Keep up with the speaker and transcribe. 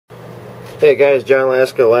Hey guys, John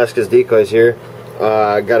Laska, Laska's Decoys here.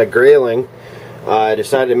 Got a grayling. I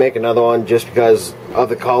decided to make another one just because of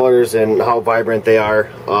the colors and how vibrant they are.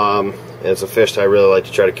 And it's a fish that I really like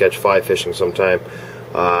to try to catch fly fishing sometime.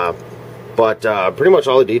 But pretty much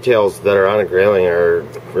all the details that are on a grayling are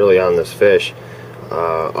really on this fish.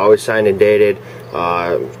 Always signed and dated.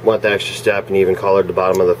 Went the extra step and even colored the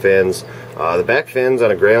bottom of the fins. The back fins on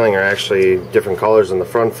a grayling are actually different colors than the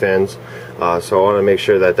front fins, so I want to make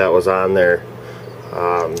sure that that was on there.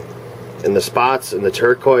 And the spots and the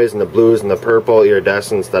turquoise and the blues and the purple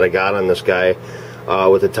iridescence that I got on this guy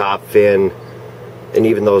with the top fin and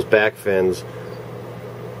even those back fins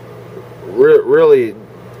really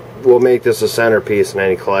will make this a centerpiece in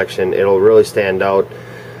any collection. It'll really stand out.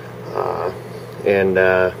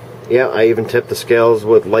 Yeah, I even tipped the scales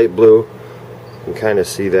with light blue. You can kind of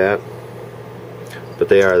see that, but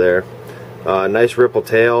they are there. Nice ripple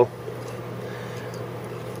tail,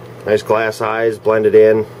 nice glass eyes blended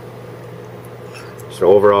in.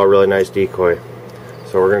 So overall, really nice decoy.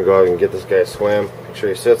 So we're gonna go out and get this guy a swim. Make sure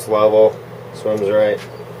he sits level, swims right.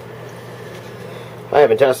 I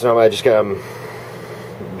haven't tested him. I just got him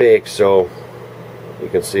baked, so you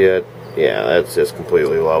can see it. Yeah, that's just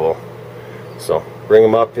completely level. So bring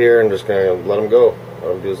him up here and just gonna let him go.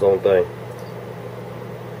 Let him do his own thing.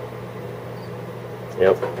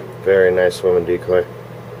 Yep, very nice swimming decoy.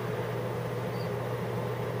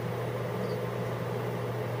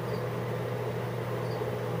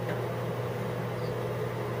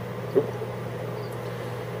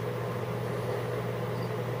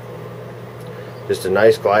 Just a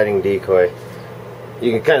nice gliding decoy.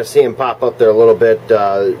 You can kind of see him pop up there a little bit,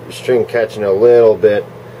 string catching a little bit,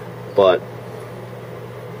 but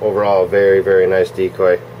overall, very, very nice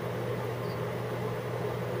decoy.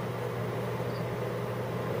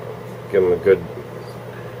 Give him a good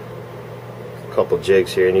couple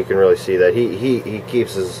jigs here, and you can really see that he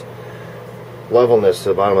keeps his levelness to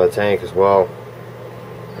the bottom of the tank as well.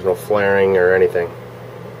 There's no flaring or anything.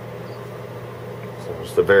 So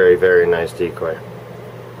just a very, very nice decoy.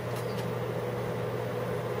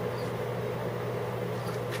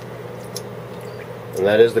 And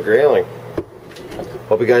that is the grayling.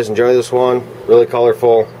 Hope you guys enjoy this one. Really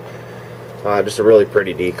colorful. Just a really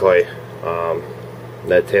pretty decoy.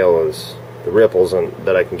 That tail is, the ripples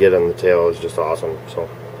that I can get on the tail is just awesome. So,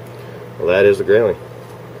 well, that is the grayling.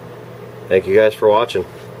 Thank you guys for watching.